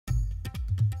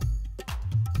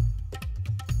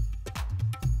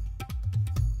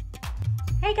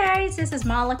Hi guys, this is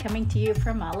Mala coming to you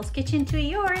from Mala's Kitchen to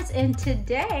Yours, and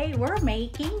today we're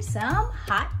making some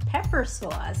hot pepper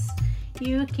sauce.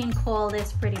 You can call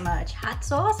this pretty much hot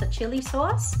sauce, a chili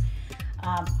sauce,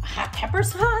 hot pepper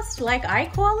sauce like I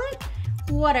call it,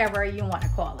 whatever you want to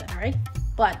call it, right?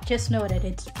 But just know that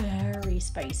it's very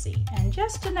spicy. And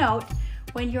just to note,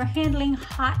 when you're handling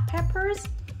hot peppers,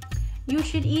 you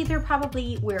should either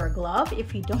probably wear a glove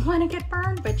if you don't want to get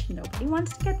burned, but nobody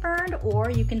wants to get burned, or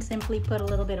you can simply put a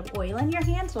little bit of oil in your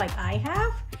hands like I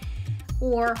have,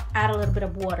 or add a little bit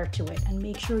of water to it, and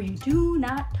make sure you do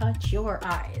not touch your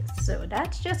eyes. So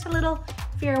that's just a little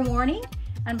fair warning.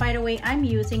 And by the way, I'm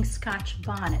using Scotch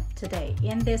bonnet today.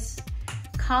 In this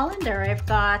colander, I've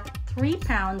got 3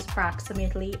 pounds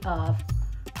approximately of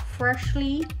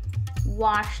freshly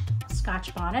washed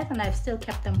Scotch bonnet, and I've still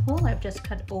kept them whole. I've just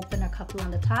cut open a couple on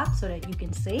the top so that you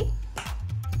can see.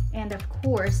 And of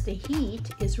course, the heat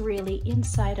is really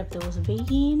inside of those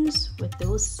veins with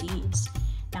those seeds.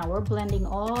 Now we're blending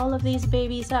all of these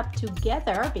babies up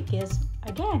together because,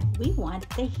 again, we want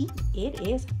the heat. It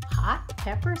is hot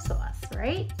pepper sauce,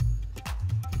 right?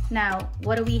 Now,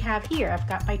 what do we have here? I've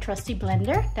got my trusty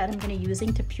blender that I'm going to be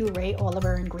using to puree all of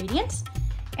our ingredients.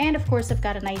 And of course, I've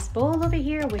got a nice bowl over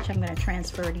here, which I'm going to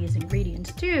transfer these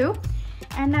ingredients to.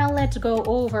 And now let's go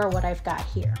over what I've got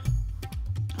here.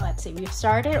 Let's see, we've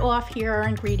started off here our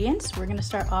ingredients. We're going to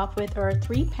start off with our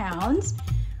 3 pounds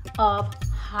of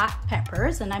hot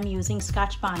peppers, and I'm using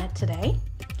Scotch bonnet today.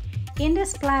 In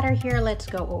this platter here, let's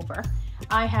go over.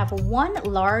 I have 1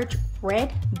 large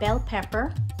red bell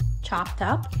pepper chopped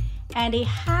up, and a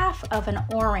half of an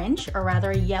orange, or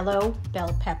rather yellow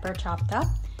bell pepper chopped up.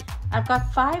 I've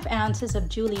got 5 ounces of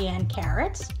julianne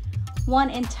carrots, 1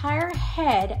 entire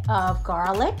head of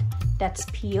garlic that's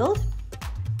peeled,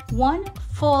 1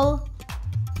 full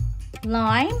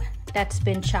lime that's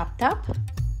been chopped up.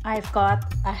 We've got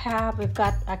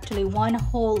actually 1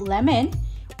 whole lemon,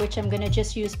 which I'm gonna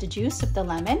just use the juice of the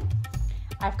lemon.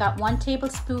 I've got 1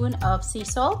 tablespoon of sea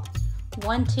salt,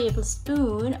 1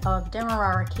 tablespoon of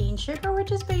demerara cane sugar,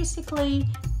 which is basically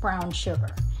brown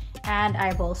sugar. And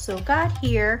I've also got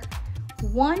here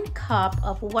 1 cup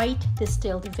of white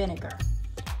distilled vinegar.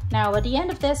 Now at the end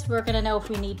of this, we're gonna know if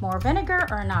we need more vinegar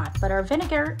or not, but our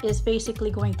vinegar is basically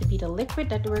going to be the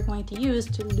liquid that we're going to use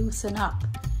to loosen up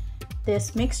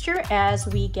this mixture as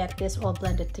we get this all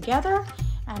blended together.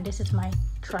 And this is my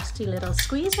trusty little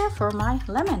squeezer for my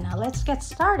lemon. Now let's get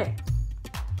started.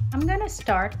 I'm gonna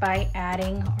start by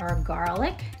adding our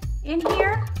garlic in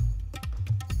here.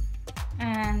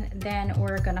 And then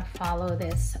we're gonna follow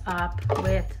this up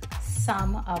with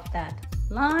some of that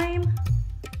lime.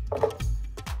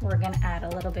 We're gonna add a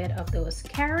little bit of those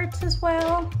carrots as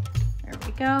well. There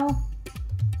we go.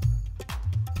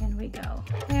 And we go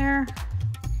there.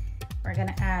 We're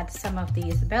gonna add some of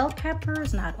these bell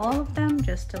peppers, not all of them,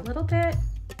 just a little bit.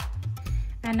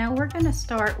 And now we're gonna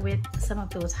start with some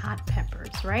of those hot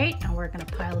peppers, right? And we're gonna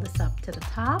pile this up to the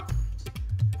top.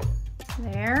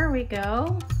 There we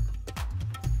go.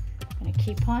 Gonna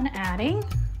keep on adding.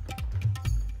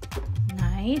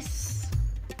 Nice.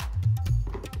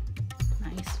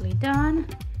 Nicely done.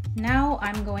 Now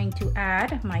I'm going to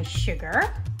add my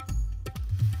sugar.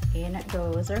 In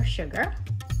goes our sugar.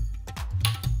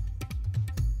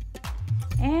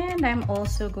 And I'm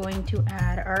also going to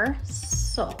add our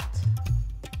salt.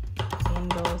 In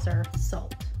goes our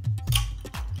salt.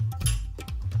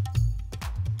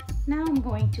 Now I'm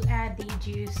going to add the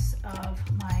juice of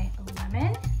my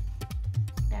lemon.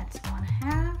 That's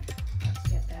 1/2. Let's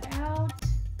get that out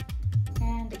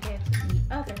and get the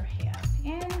other half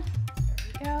in. There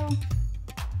we go.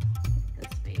 Get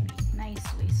this baby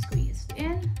nicely squeezed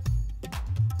in.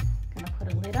 Gonna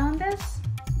put a lid on this.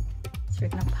 So we're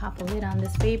gonna pop a lid on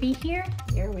this baby here.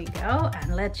 Here we go.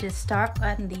 And let's just start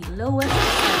on the lowest.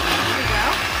 There we go.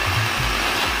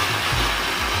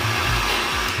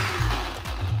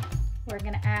 We're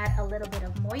gonna add a little bit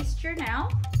of moisture now.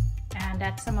 And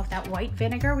that's some of that white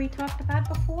vinegar we talked about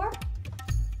before.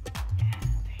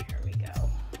 And here we go.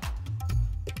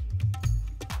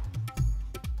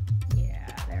 Yeah,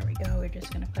 there we go. We're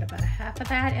just gonna put about a half of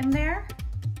that in there.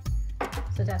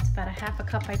 So that's about a half a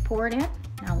cup I poured in.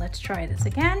 Now let's try this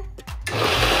again.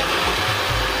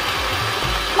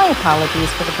 My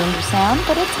apologies for the blender sound,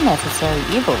 but it's a necessary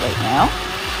evil right now.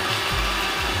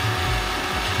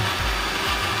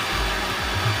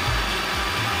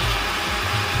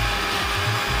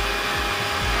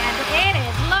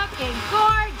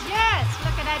 Gorgeous!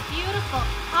 Look at that beautiful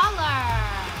color.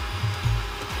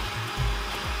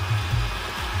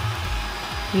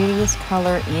 Beauteous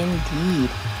color indeed.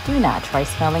 Do not try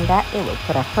smelling that. It will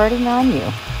put a hurting on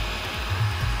you.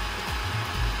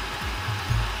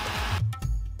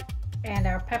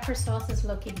 pepper sauce is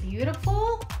looking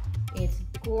beautiful. It's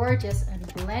gorgeous and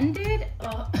blended.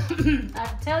 Oh,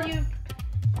 I'll tell you,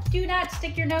 do not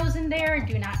stick your nose in there.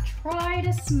 Do not try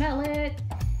to smell it.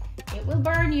 It will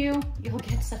burn you. You'll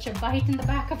get such a bite in the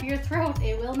back of your throat.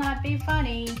 It will not be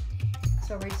funny.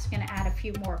 So we're just gonna add a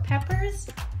few more peppers.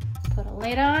 Put a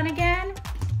lid on again.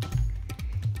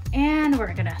 And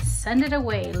we're gonna send it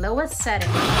away, lowest setting.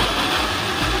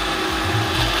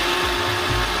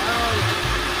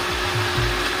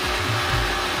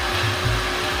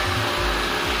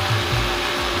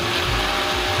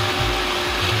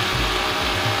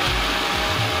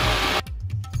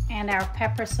 And our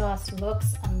pepper sauce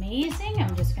looks amazing.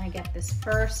 I'm just gonna get this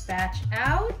first batch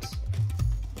out.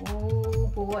 Oh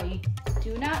boy,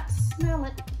 do not smell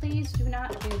it. Please do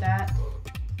not do that.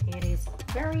 It is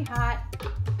very hot.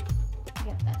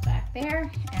 Get that back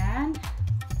there, and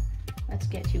let's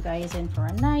get you guys in for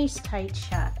a nice tight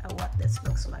shot of what this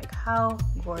looks like. How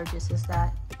gorgeous is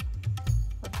that?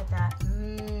 Look at that.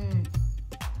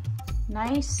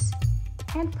 Nice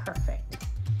and perfect.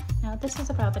 Now this is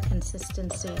about the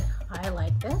consistency. I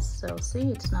like this, so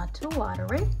see, it's not too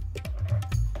watery.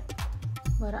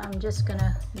 But I'm just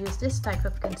gonna use this type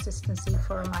of consistency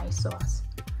for my sauce.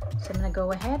 So I'm gonna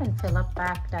go ahead and fill up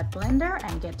back that blender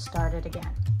and get started again.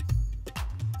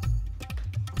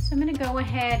 So I'm gonna go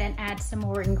ahead and add some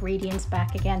more ingredients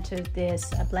back again to this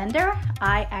blender.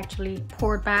 I actually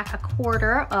poured back a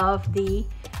quarter of the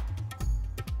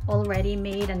already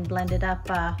made and blended up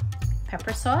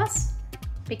pepper sauce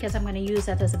because I'm gonna use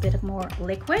that as a bit more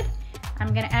liquid.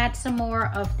 I'm gonna add some more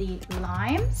of the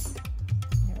limes.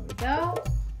 There we go.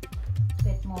 A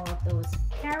bit more of those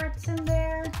carrots in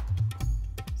there.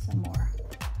 Some more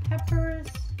peppers.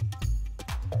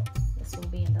 This will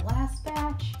be in the last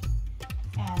batch.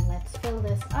 And let's fill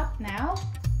this up now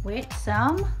with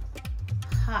some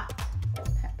hot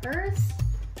peppers.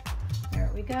 There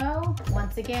we go.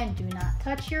 Once again, do not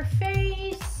touch your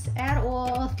face at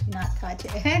all. Do not touch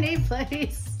any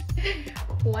place.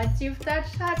 Once you've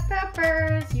touched hot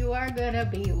peppers, you are gonna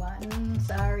be one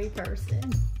sorry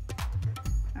person.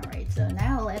 All right, so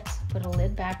now let's put a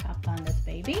lid back up on this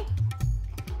baby.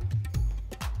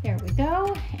 There we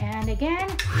go. And again, low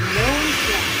and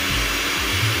slow.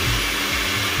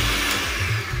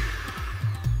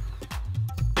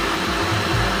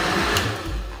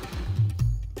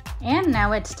 And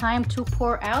now it's time to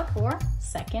pour out our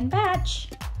second batch.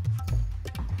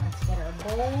 Let's get our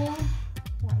bowl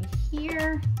right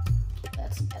here.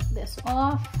 Let's get this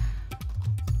off.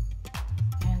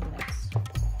 And let's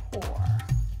pour.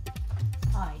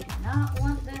 I do not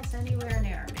want this anywhere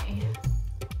near me.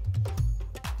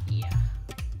 Yeah,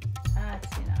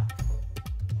 that's enough.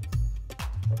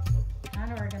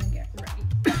 Now we're gonna get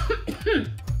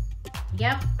ready.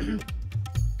 Yep,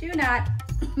 do not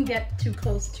get too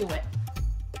close to it.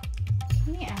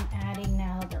 Okay, I'm adding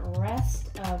now the rest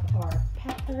of our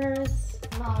peppers,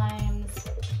 limes,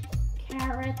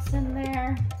 carrots in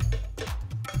there.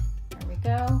 There we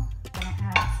go. Gonna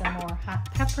add some more hot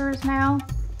peppers now.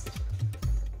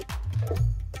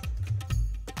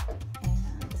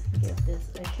 And give this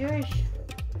a zhuzh.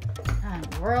 And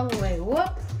whirl away.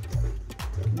 Whoop!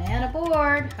 Man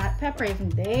aboard. Hot pepper, even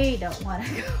they don't want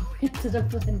to go into the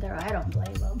blender. I don't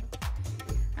blame them.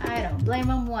 I don't blame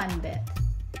them one bit.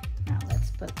 Now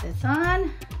let's put this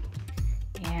on,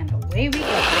 and away we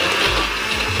go.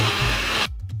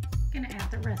 Gonna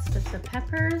add the rest of the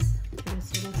peppers through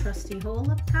this little trusty hole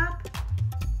up top.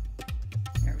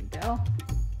 There we go.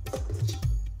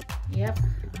 Yep,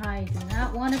 I do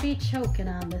not want to be choking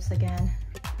on this again.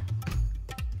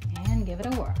 And give it a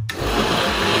whirl.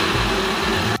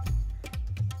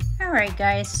 Alright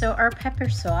guys, so our pepper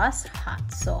sauce,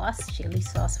 hot sauce, chili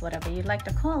sauce, whatever you'd like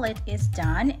to call it, is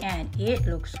done, and it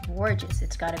looks gorgeous.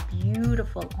 It's got a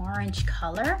beautiful orange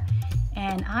color,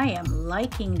 and I am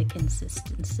liking the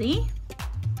consistency.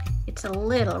 It's a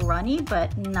little runny,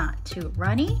 but not too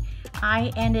runny.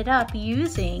 I ended up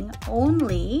using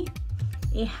only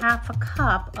a half a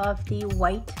cup of the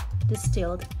white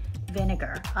distilled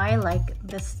vinegar. I like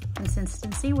this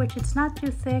consistency, which it's not too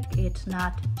thick, it's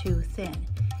not too thin.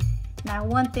 Now,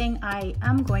 one thing I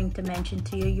am going to mention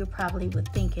to you, you probably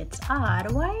would think it's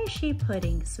odd. Why is she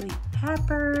putting sweet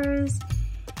peppers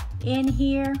in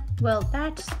here? Well,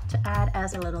 that's to add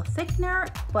as a little thickener,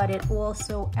 but it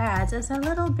also adds as a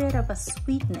little bit of a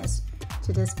sweetness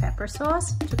to this pepper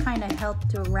sauce to kind of help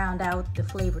to round out the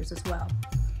flavors as well.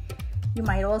 You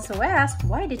might also ask,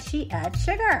 why did she add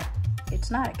sugar? It's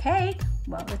not a cake.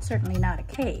 Well, it's certainly not a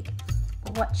cake.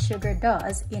 What sugar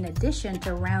does, in addition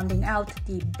to rounding out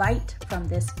the bite from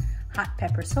this hot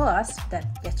pepper sauce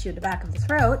that gets you the back of the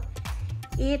throat,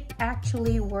 it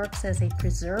actually works as a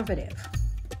preservative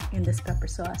in this pepper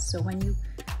sauce. So when you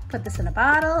put this in a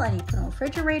bottle and you put it in the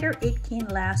refrigerator, it can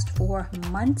last for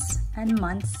months and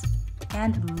months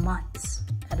and months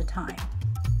at a time.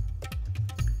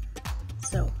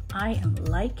 So I am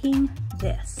liking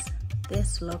this.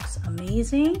 This looks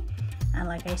amazing. And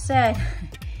like I said,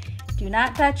 do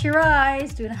not touch your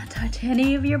eyes, do not touch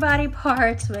any of your body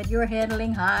parts when you're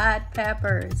handling hot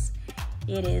peppers.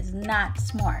 It is not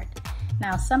smart.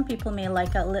 Now, some people may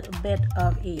like a little bit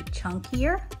of a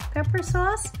chunkier pepper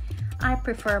sauce. I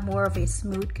prefer more of a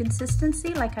smooth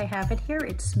consistency like I have it here.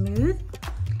 It's smooth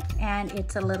and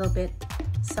it's a little bit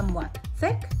somewhat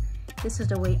thick. This is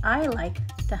the way I like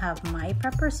to have my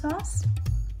pepper sauce.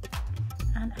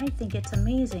 And I think it's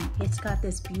amazing. It's got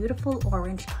this beautiful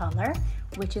orange color,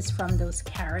 which is from those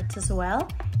carrots as well.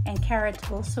 And carrots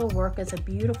also work as a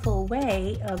beautiful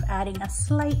way of adding a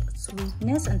slight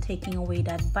sweetness and taking away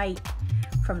that bite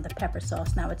from the pepper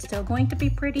sauce. Now, it's still going to be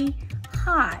pretty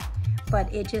hot,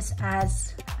 but it just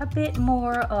adds a bit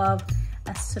more of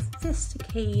a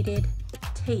sophisticated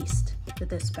taste to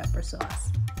this pepper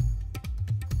sauce.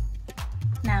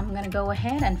 Now I'm gonna go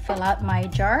ahead and fill out my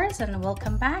jars, and we'll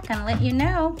come back and let you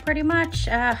know pretty much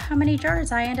how many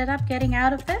jars I ended up getting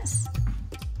out of this.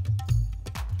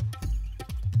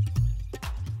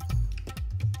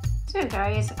 So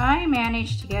guys, I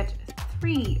managed to get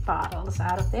 3 bottles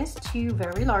out of this, 2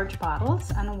 very large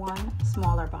bottles and 1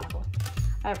 smaller bottle.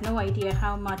 I have no idea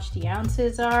how much the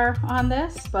ounces are on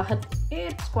this, but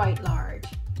it's quite large.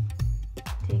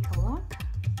 Take a look.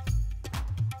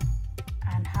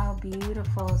 And how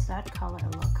beautiful does that color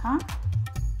look, huh?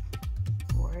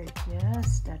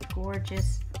 Gorgeous, that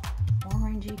gorgeous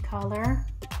orangey color.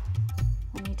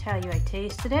 Let me tell you, I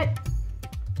tasted it.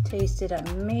 Tasted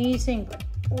amazing, but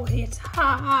boy, it's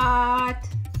hot.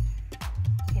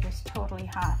 It is totally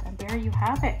hot. And there you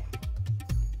have it.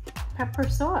 Pepper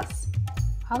sauce,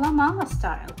 a la mama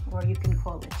style, or you can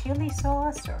call it chili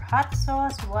sauce or hot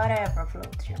sauce, whatever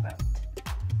floats your boat.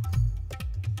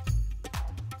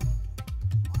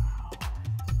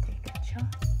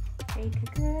 Take a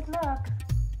good look.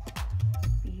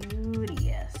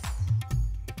 Beauteous.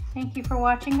 Thank you for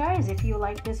watching, guys. If you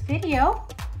like this video,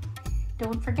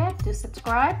 don't forget to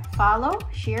subscribe, follow,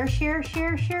 share.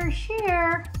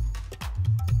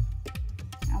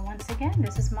 And once again,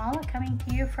 this is Mala coming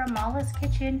to you from Mala's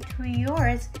Kitchen to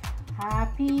yours.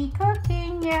 Happy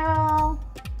cooking, y'all.